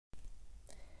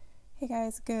Hey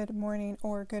guys, good morning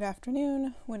or good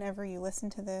afternoon whenever you listen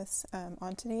to this.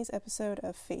 On today's episode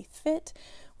of Faith Fit,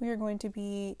 we are going to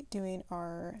be doing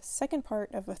our second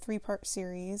part of a three-part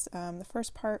series. The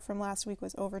first part from last week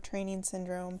was overtraining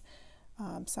syndrome,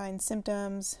 signs,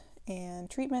 symptoms,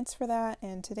 and treatments for that.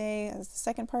 And today, as the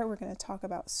second part, we're going to talk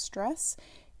about stress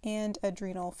and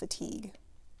adrenal fatigue.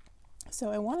 So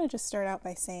I want to just start out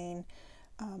by saying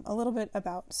a little bit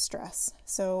about stress.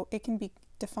 So it can be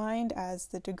defined as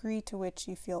the degree to which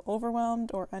you feel overwhelmed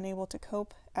or unable to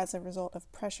cope as a result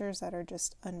of pressures that are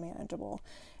just unmanageable.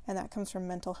 And that comes from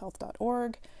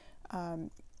mentalhealth.org.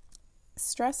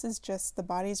 Stress is just the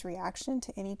body's reaction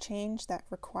to any change that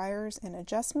requires an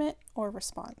adjustment or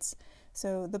response.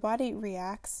 So the body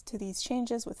reacts to these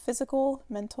changes with physical,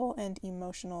 mental, and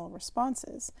emotional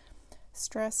responses.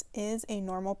 Stress is a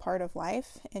normal part of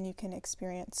life, and you can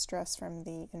experience stress from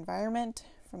the environment,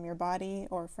 from your body,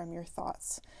 or from your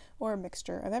thoughts, or a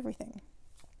mixture of everything.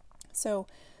 So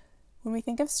when we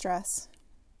think of stress,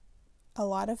 a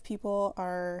lot of people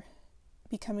are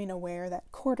becoming aware that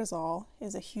cortisol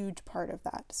is a huge part of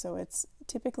that. So it's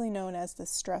typically known as the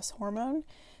stress hormone.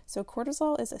 So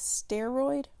cortisol is a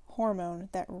steroid hormone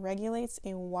that regulates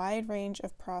a wide range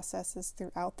of processes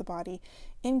throughout the body,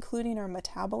 including our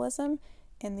metabolism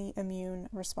and the immune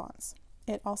response.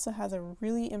 It also has a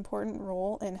really important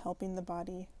role in helping the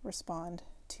body respond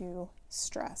to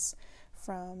stress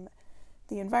from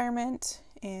the environment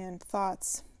and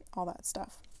thoughts, all that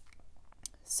stuff.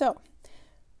 So,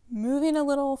 moving a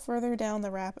little further down the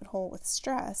rabbit hole with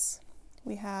stress,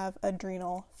 we have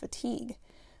adrenal fatigue,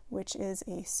 which is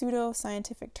a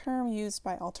pseudo-scientific term used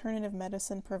by alternative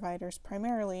medicine providers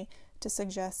primarily to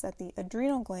suggest that the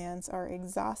adrenal glands are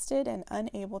exhausted and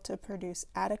unable to produce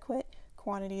adequate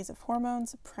quantities of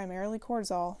hormones, primarily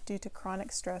cortisol, due to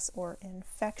chronic stress or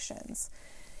infections.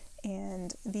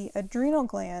 And the adrenal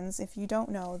glands, if you don't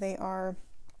know, they are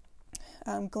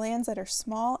glands that are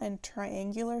small and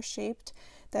triangular shaped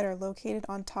that are located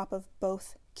on top of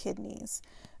both kidneys.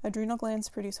 Adrenal glands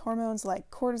produce hormones like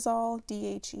cortisol,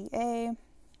 DHEA,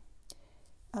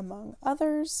 among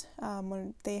others,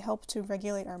 when they help to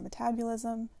regulate our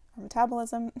metabolism,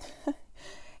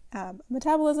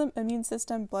 immune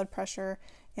system, blood pressure,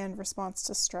 and response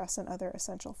to stress and other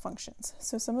essential functions.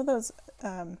 So some of those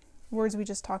words we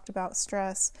just talked about,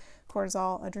 stress,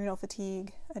 cortisol, adrenal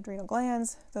fatigue, adrenal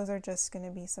glands, those are just going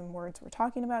to be some words we're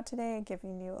talking about today,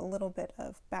 giving you a little bit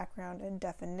of background and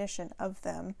definition of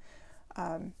them.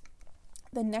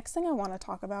 The next thing I want to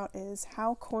talk about is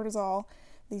how cortisol,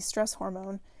 the stress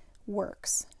hormone,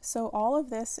 works. So all of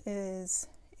this is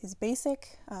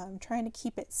basic, trying to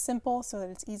keep it simple so that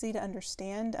it's easy to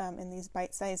understand in these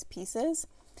bite-sized pieces.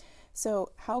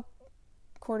 So how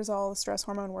cortisol, the stress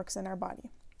hormone, works in our body.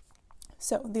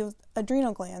 So the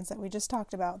adrenal glands that we just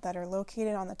talked about that are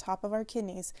located on the top of our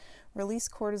kidneys release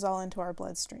cortisol into our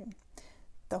bloodstream.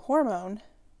 The hormone,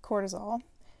 cortisol,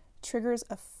 triggers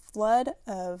a flood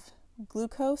of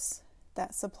glucose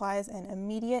that supplies an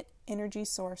immediate energy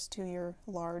source to your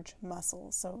large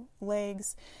muscles. So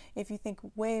legs, if you think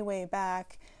way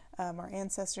back, our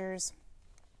ancestors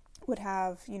would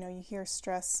have, you hear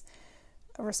stress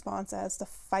response as the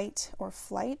fight or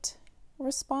flight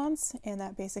response. And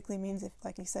that basically means, if,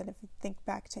 like you said, if you think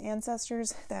back to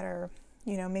ancestors that are,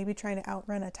 maybe trying to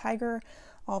outrun a tiger,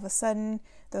 all of a sudden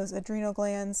those adrenal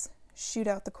glands shoot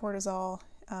out the cortisol,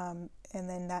 and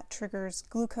then that triggers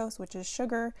glucose, which is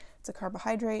sugar. It's a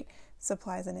carbohydrate,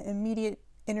 supplies an immediate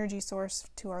energy source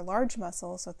to our large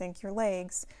muscles, so think your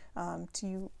legs,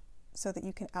 so that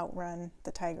you can outrun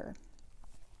the tiger,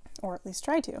 or at least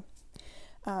try to.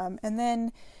 And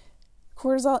then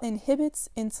cortisol inhibits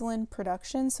insulin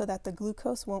production so that the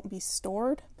glucose won't be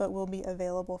stored, but will be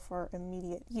available for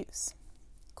immediate use.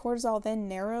 Cortisol then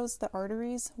narrows the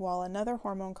arteries, while another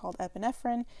hormone called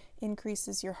epinephrine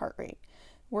increases your heart rate.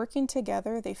 Working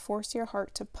together, they force your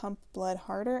heart to pump blood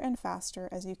harder and faster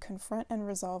as you confront and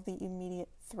resolve the immediate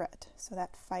threat, so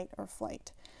that fight or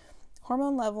flight.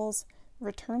 Hormone levels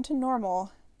return to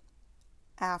normal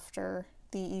after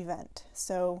the event.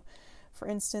 So, for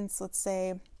instance, let's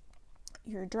say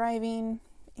you're driving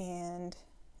and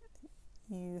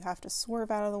you have to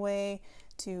swerve out of the way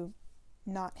to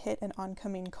not hit an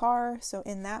oncoming car. So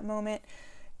in that moment,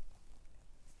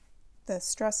 the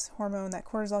stress hormone, that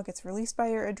cortisol, gets released by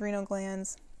your adrenal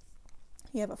glands.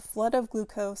 You have a flood of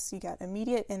glucose, you got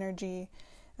immediate energy,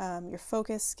 your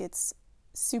focus gets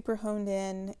super honed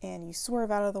in, and you swerve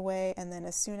out of the way, and then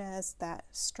as soon as that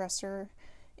stressor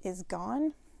is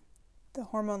gone, the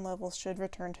hormone levels should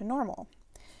return to normal.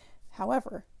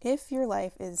 However, if your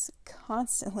life is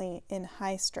constantly in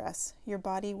high stress, your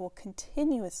body will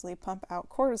continuously pump out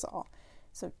cortisol.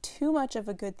 So too much of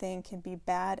a good thing can be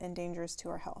bad and dangerous to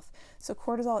our health. So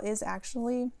cortisol is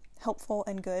actually helpful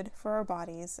and good for our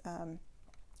bodies.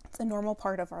 It's a normal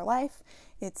part of our life.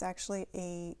 It's actually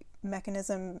a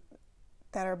mechanism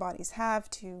that our bodies have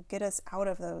to get us out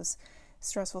of those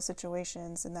stressful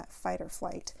situations and that fight or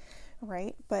flight,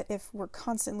 right? But if we're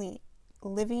constantly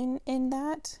living in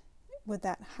that, with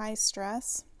that high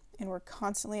stress, and we're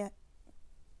constantly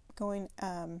going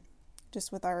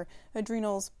just with our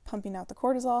adrenals pumping out the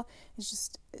cortisol,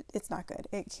 it's not good.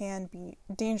 It can be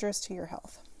dangerous to your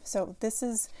health. So this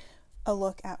is a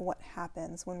look at what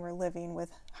happens when we're living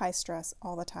with high stress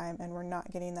all the time and we're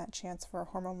not getting that chance for our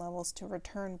hormone levels to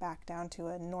return back down to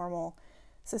a normal,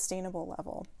 sustainable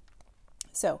level.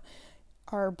 So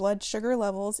our blood sugar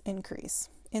levels increase.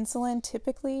 Insulin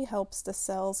typically helps the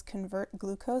cells convert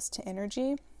glucose to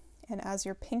energy, and as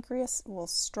your pancreas will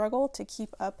struggle to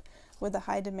keep up with the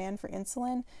high demand for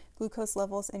insulin, glucose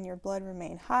levels in your blood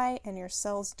remain high and your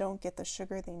cells don't get the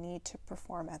sugar they need to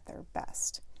perform at their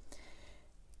best.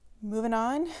 Moving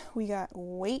on, we got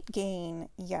weight gain.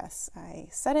 Yes, I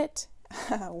said it,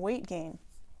 weight gain.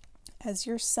 As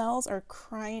your cells are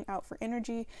crying out for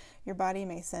energy, your body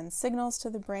may send signals to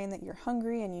the brain that you're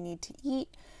hungry and you need to eat.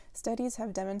 Studies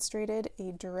have demonstrated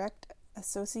a direct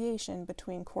association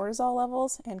between cortisol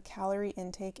levels and calorie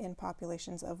intake in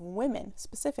populations of women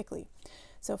specifically.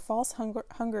 So false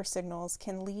hunger signals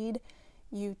can lead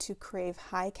you to crave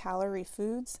high-calorie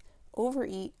foods,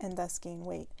 overeat, and thus gain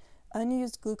weight.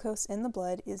 Unused glucose in the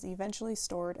blood is eventually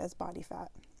stored as body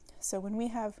fat. So when we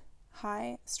have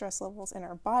high stress levels in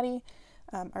our body,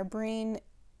 our brain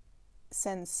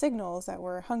sends signals that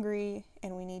we're hungry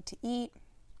and we need to eat.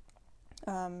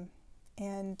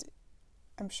 And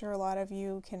I'm sure a lot of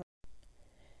you can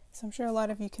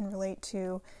relate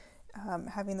to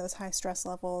having those high stress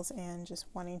levels and just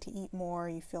wanting to eat more.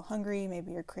 You feel hungry,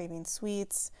 maybe you're craving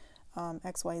sweets,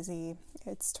 XYZ.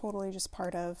 It's totally just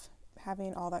part of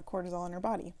having all that cortisol in our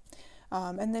body.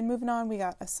 And then moving on, we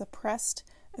got a suppressed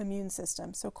immune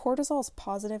system. So cortisol's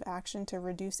positive action to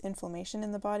reduce inflammation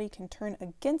in the body can turn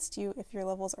against you if your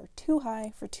levels are too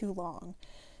high for too long.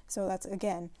 So that's,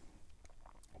 again,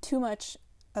 too much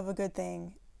of a good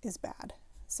thing is bad.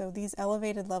 So these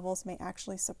elevated levels may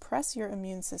actually suppress your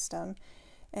immune system,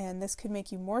 and this could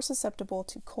make you more susceptible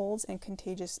to colds and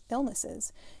contagious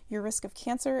illnesses. Your risk of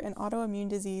cancer and autoimmune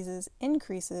diseases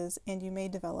increases, and you may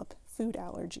develop food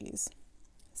allergies.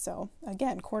 So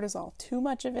again, cortisol, too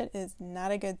much of it is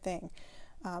not a good thing.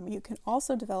 You can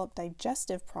also develop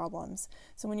digestive problems.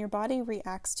 So when your body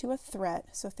reacts to a threat,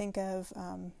 so think of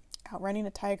outrunning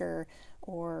a tiger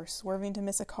or swerving to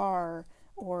miss a car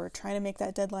or trying to make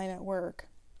that deadline at work,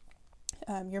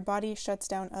 your body shuts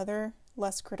down other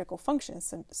less critical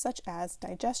functions, such as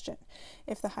digestion.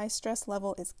 If the high stress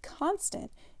level is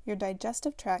constant, your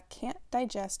digestive tract can't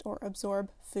digest or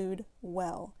absorb food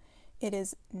well. It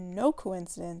is no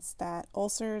coincidence that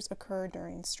ulcers occur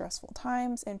during stressful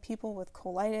times, and people with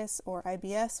colitis or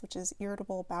IBS, which is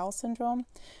irritable bowel syndrome,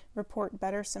 report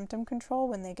better symptom control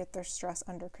when they get their stress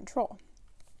under control.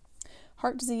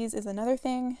 Heart disease is another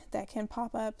thing that can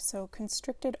pop up, so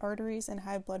constricted arteries and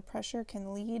high blood pressure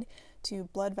can lead to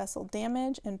blood vessel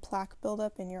damage and plaque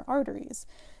buildup in your arteries.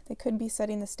 They could be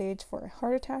setting the stage for a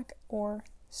heart attack or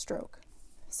stroke.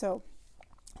 So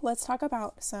let's talk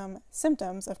about some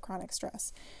symptoms of chronic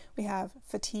stress. We have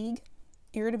fatigue,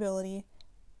 irritability,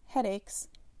 headaches,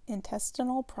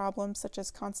 intestinal problems such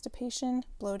as constipation,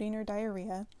 bloating, or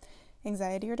diarrhea,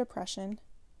 anxiety or depression,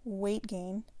 weight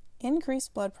gain,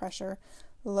 increased blood pressure,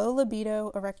 low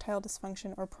libido, erectile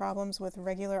dysfunction, or problems with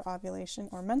regular ovulation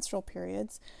or menstrual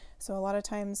periods. So a lot of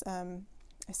times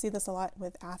I see this a lot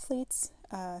with athletes,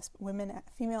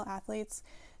 female athletes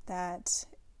that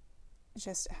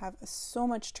just have so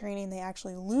much training they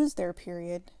actually lose their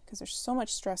period because there's so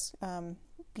much stress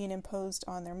being imposed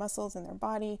on their muscles and their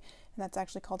body, and that's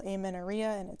actually called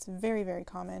amenorrhea, and it's very, very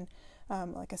common,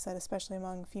 like I said, especially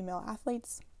among female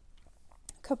athletes.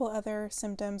 A couple other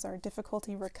symptoms are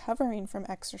difficulty recovering from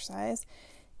exercise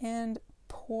and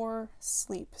poor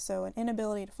sleep, so an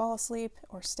inability to fall asleep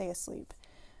or stay asleep.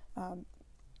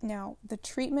 Now, the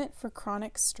treatment for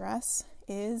chronic stress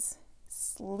is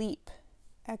sleep.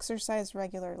 Exercise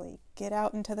regularly, get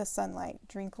out into the sunlight,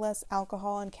 drink less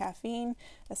alcohol and caffeine,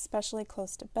 especially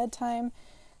close to bedtime.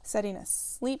 Setting a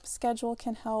sleep schedule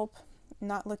can help,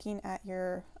 not looking at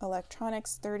your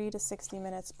electronics 30 to 60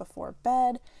 minutes before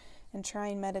bed, and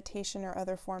trying meditation or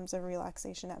other forms of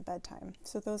relaxation at bedtime.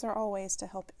 So those are all ways to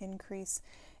help increase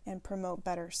and promote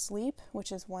better sleep,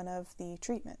 which is one of the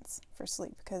treatments for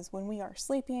sleep, because when we are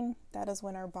sleeping, that is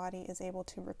when our body is able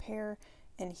to repair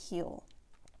and heal.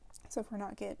 So if we're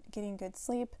not getting good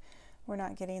sleep, we're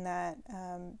not getting that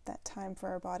time for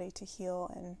our body to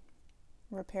heal and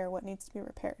repair what needs to be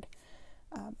repaired.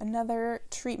 Another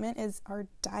treatment is our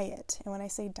diet. And when I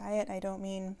say diet, I don't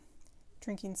mean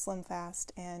drinking Slim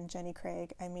Fast and Jenny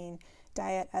Craig. I mean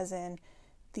diet as in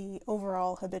the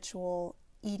overall habitual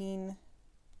eating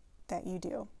that you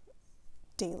do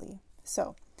daily.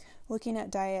 So looking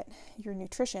at diet, your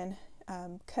nutrition,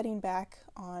 cutting back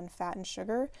on fat and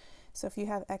sugar. So if you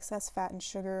have excess fat and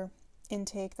sugar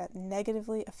intake, that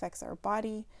negatively affects our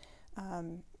body.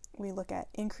 We look at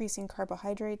increasing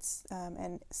carbohydrates,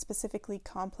 and specifically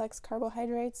complex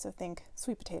carbohydrates. So think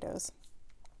sweet potatoes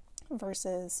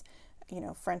versus,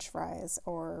 French fries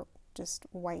or just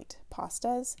white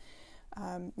pastas.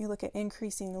 You look at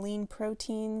increasing lean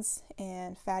proteins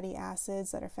and fatty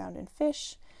acids that are found in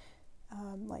fish,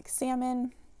 like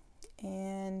salmon,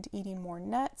 and eating more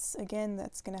nuts. Again,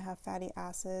 that's going to have fatty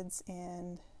acids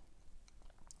and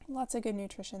lots of good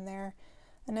nutrition there.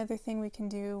 Another thing we can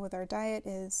do with our diet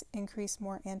is increase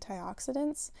more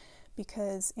antioxidants,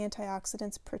 because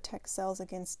antioxidants protect cells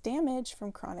against damage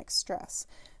from chronic stress.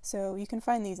 So you can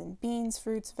find these in beans,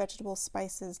 fruits, vegetables,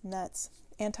 spices, nuts.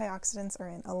 Antioxidants are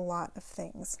in a lot of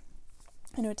things.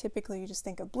 I know typically you just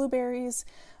think of blueberries,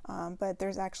 but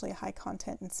there's actually a high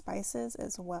content in spices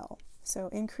as well. So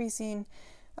increasing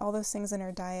all those things in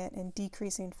our diet and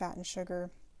decreasing fat and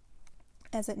sugar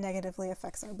as it negatively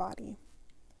affects our body.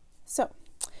 So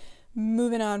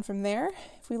moving on from there,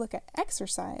 if we look at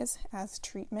exercise as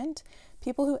treatment,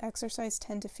 people who exercise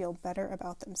tend to feel better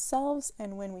about themselves,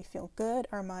 and when we feel good,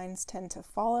 our minds tend to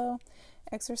follow.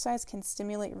 Exercise can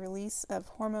stimulate release of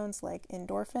hormones like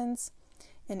endorphins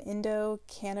and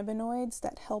endocannabinoids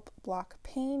that help block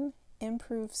pain,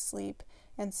 improve sleep,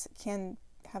 and can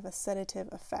have a sedative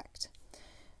effect.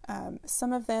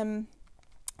 Some of them,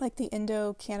 like the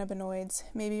endocannabinoids,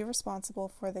 may be responsible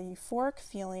for the euphoric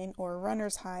feeling or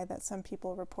runner's high that some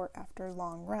people report after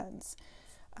long runs.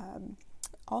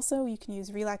 Also, you can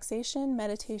use relaxation,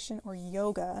 meditation, or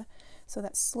yoga, so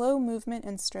that slow movement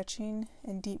and stretching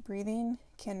and deep breathing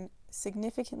can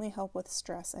significantly help with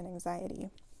stress and anxiety.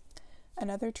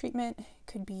 Another treatment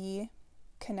could be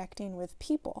connecting with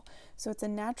people. So it's a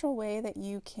natural way that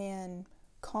you can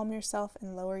calm yourself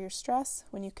and lower your stress.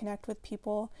 When you connect with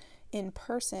people in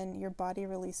person, your body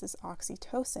releases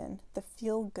oxytocin, the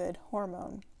feel-good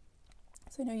hormone.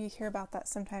 So I know you hear about that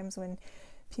sometimes when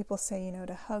people say,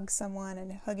 to hug someone,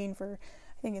 and hugging for,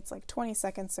 I think it's like 20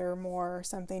 seconds or more or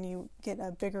something, you get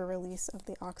a bigger release of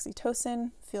the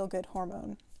oxytocin, feel-good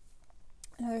hormone.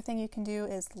 Another thing you can do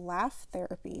is laugh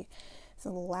therapy.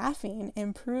 So laughing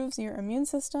improves your immune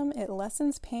system, it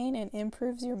lessens pain, and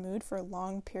improves your mood for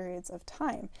long periods of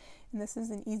time. And this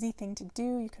is an easy thing to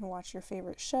do. You can watch your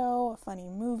favorite show, a funny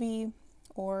movie,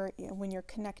 or when you're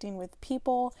connecting with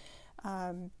people,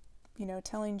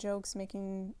 telling jokes,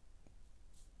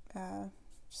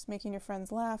 just making your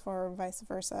friends laugh, or vice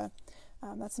versa.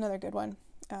 That's another good one.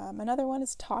 Another one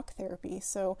is talk therapy.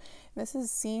 So this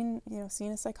is seeing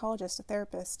a psychologist, a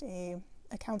therapist, a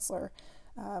counselor.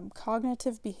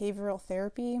 Cognitive behavioral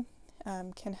therapy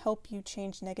can help you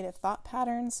change negative thought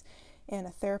patterns, and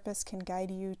a therapist can guide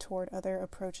you toward other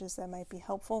approaches that might be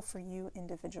helpful for you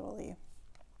individually.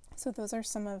 So those are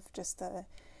some of just the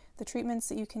treatments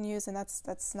that you can use, and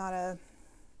that's not a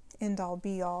end-all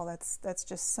be-all. That's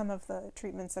just some of the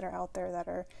treatments that are out there that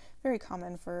are very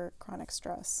common for chronic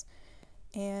stress.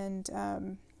 And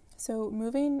so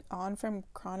moving on from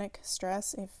chronic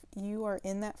stress, if you are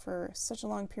in that for such a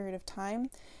long period of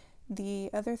time, the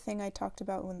other thing I talked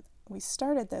about when we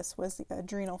started this was the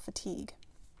adrenal fatigue.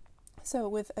 So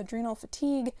with adrenal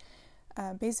fatigue,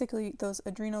 basically those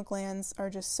adrenal glands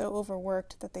are just so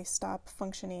overworked that they stop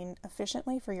functioning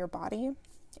efficiently for your body.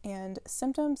 And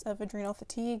symptoms of adrenal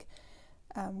fatigue,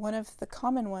 one of the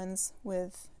common ones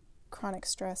with chronic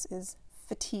stress is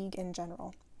fatigue in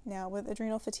general. Now, with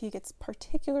adrenal fatigue, it's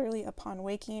particularly upon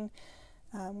waking,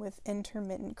 with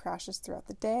intermittent crashes throughout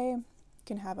the day. You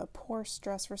can have a poor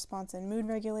stress response and mood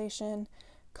regulation,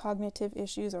 cognitive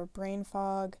issues or brain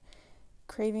fog,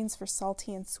 cravings for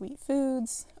salty and sweet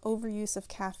foods, overuse of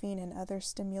caffeine and other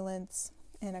stimulants,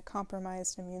 and a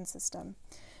compromised immune system.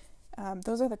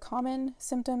 Those are the common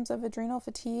symptoms of adrenal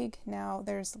fatigue. Now,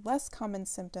 there's less common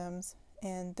symptoms,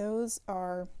 and those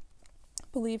are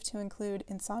believed to include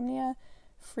insomnia,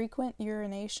 frequent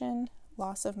urination,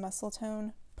 loss of muscle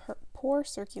tone, poor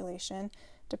circulation,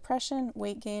 depression,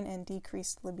 weight gain, and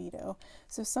decreased libido.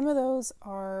 So some of those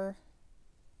are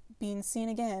being seen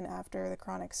again after the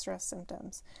chronic stress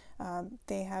symptoms.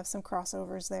 They have some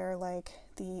crossovers there, like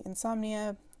the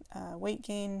insomnia, weight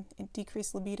gain,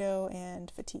 decreased libido, and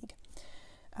fatigue.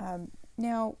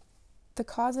 Now, the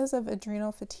causes of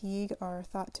adrenal fatigue are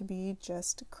thought to be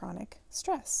just chronic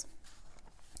stress.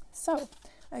 So,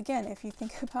 again, if you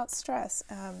think about stress,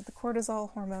 the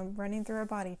cortisol hormone running through our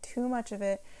body, too much of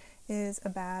it is a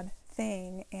bad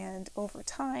thing. And over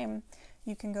time,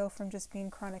 you can go from just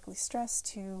being chronically stressed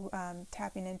to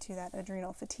tapping into that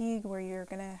adrenal fatigue, where you're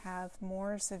going to have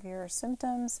more severe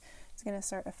symptoms. It's going to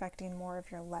start affecting more of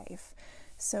your life.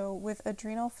 So with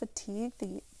adrenal fatigue,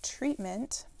 the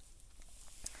treatment,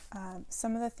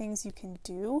 some of the things you can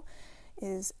do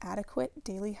is adequate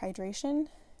daily hydration,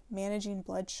 managing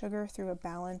blood sugar through a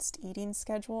balanced eating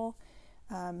schedule.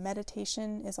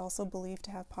 Meditation is also believed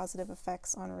to have positive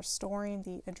effects on restoring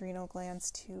the adrenal glands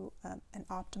to an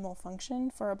optimal function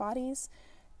for our bodies.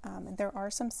 And there are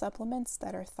some supplements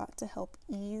that are thought to help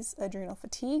ease adrenal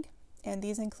fatigue, and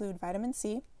these include vitamin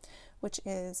C, which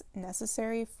is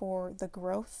necessary for the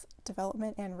growth,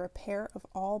 development, and repair of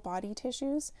all body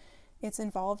tissues. It's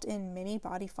involved in many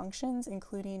body functions,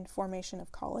 including formation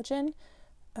of collagen,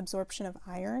 absorption of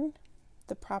iron,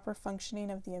 the proper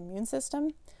functioning of the immune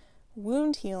system,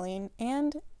 wound healing,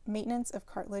 and maintenance of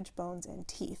cartilage, bones, and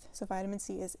teeth. So vitamin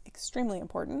C is extremely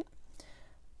important.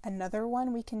 Another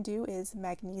one we can do is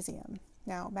magnesium.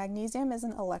 Now, magnesium is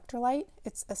an electrolyte.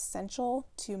 It's essential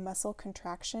to muscle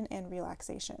contraction and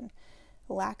relaxation.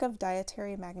 Lack of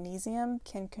dietary magnesium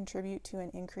can contribute to an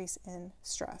increase in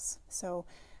stress. So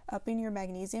upping your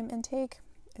magnesium intake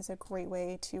is a great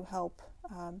way to help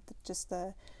just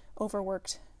the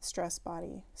overworked stress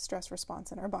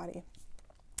response in our body.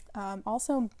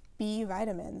 Also, B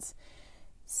vitamins,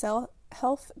 cell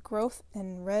health, growth,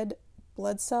 and red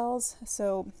blood cells.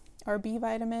 So our B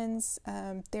vitamins,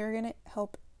 they're going to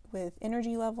help with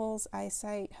energy levels,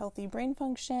 eyesight, healthy brain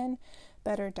function,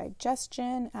 better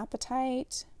digestion,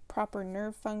 appetite, proper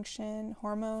nerve function,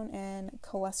 hormone and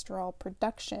cholesterol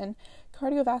production,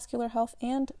 cardiovascular health,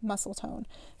 and muscle tone.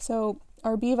 So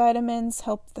our B vitamins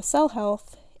help the cell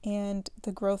health and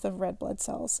the growth of red blood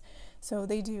cells. So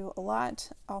they do a lot,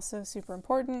 also super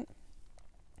important.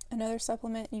 Another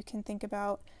supplement you can think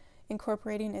about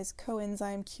incorporating is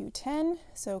coenzyme Q10.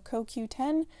 So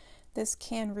CoQ10, this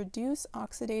can reduce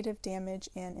oxidative damage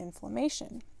and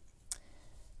inflammation.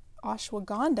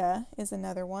 Ashwagandha is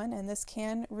another one, and this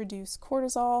can reduce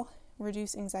cortisol,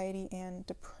 reduce anxiety and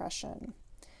depression.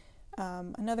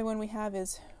 Another one we have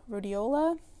is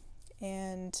rhodiola,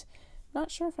 and I'm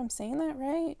not sure if I'm saying that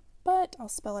right, but I'll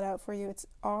spell it out for you. It's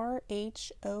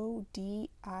RHODIOLA.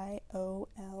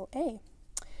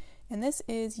 And this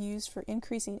is used for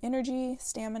increasing energy,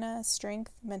 stamina,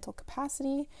 strength, mental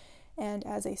capacity, and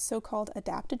as a so-called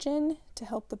adaptogen to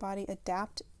help the body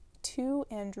adapt to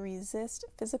and resist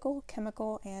physical,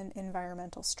 chemical, and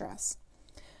environmental stress.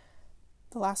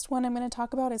 The last one I'm going to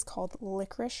talk about is called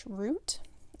licorice root.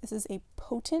 This is a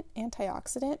potent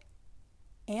antioxidant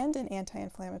and an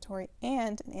anti-inflammatory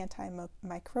and an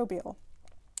antimicrobial.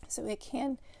 So it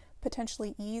can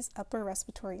potentially ease upper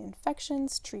respiratory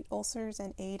infections, treat ulcers,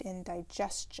 and aid in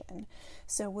digestion.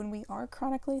 So when we are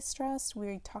chronically stressed,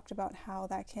 we talked about how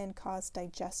that can cause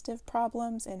digestive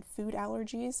problems and food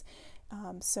allergies.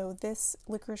 So this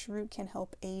licorice root can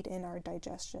help aid in our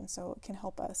digestion, so it can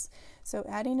help us. So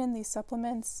adding in these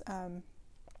supplements,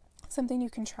 something you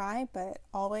can try, but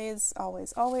always,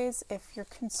 if you're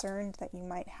concerned that you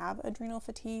might have adrenal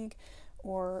fatigue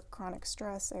or chronic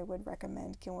stress, I would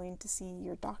recommend going to see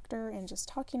your doctor and just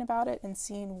talking about it and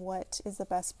seeing what is the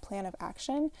best plan of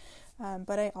action.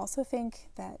 But I also think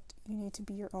that you need to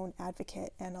be your own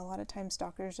advocate, and a lot of times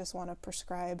doctors just want to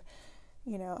prescribe,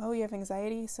 oh, you have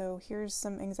anxiety, so here's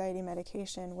some anxiety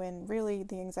medication, when really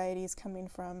the anxiety is coming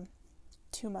from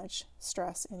too much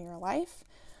stress in your life,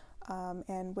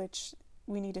 and which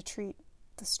we need to treat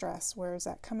the stress. Where is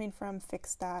that coming from?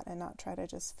 Fix that, and not try to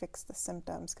just fix the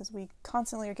symptoms, because we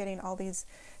constantly are getting all these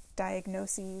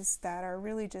diagnoses that are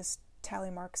really just tally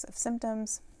marks of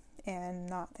symptoms and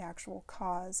not the actual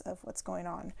cause of what's going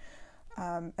on.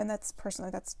 And that's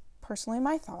personally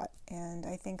my thought, and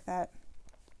I think that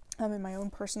in my own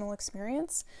personal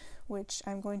experience, which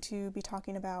I'm going to be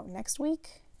talking about next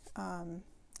week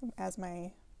as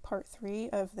my part 3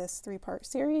 of this 3-part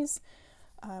series,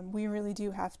 we really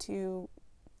do have to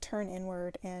turn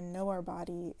inward and know our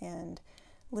body and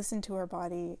listen to our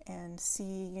body and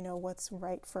see, what's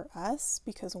right for us,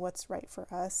 because what's right for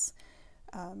us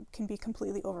can be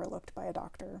completely overlooked by a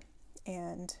doctor.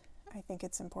 And I think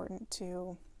it's important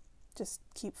to just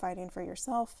keep fighting for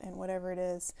yourself and whatever it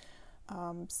is.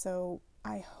 So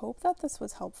I hope that this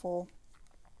was helpful.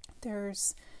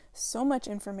 There's so much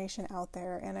information out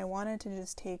there, and I wanted to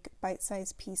just take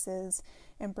bite-sized pieces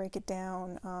and break it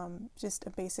down, just a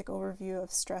basic overview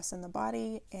of stress in the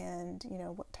body and,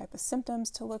 what type of symptoms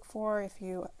to look for if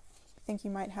you think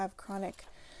you might have chronic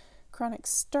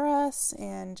stress,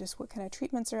 and just what kind of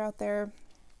treatments are out there.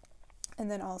 And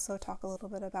then also talk a little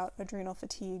bit about adrenal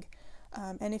fatigue.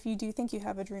 And if you do think you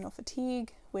have adrenal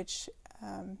fatigue, which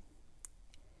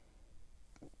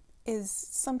is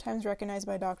sometimes recognized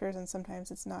by doctors and sometimes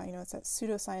it's not, it's that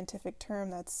pseudoscientific term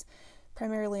that's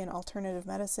primarily in alternative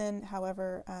medicine.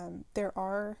 However, there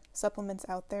are supplements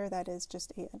out there that is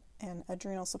just an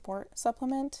adrenal support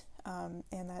supplement,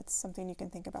 and that's something you can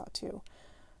think about too.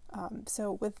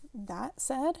 So with that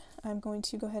said, I'm going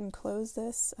to go ahead and close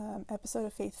this episode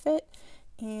of Faith Fit,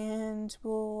 and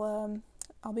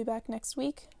I'll be back next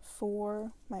week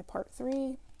for my part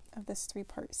 3 of this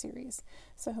 3-part series.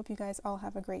 So I hope you guys all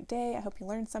have a great day. I hope you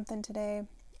learned something today,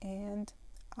 and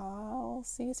I'll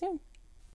see you soon.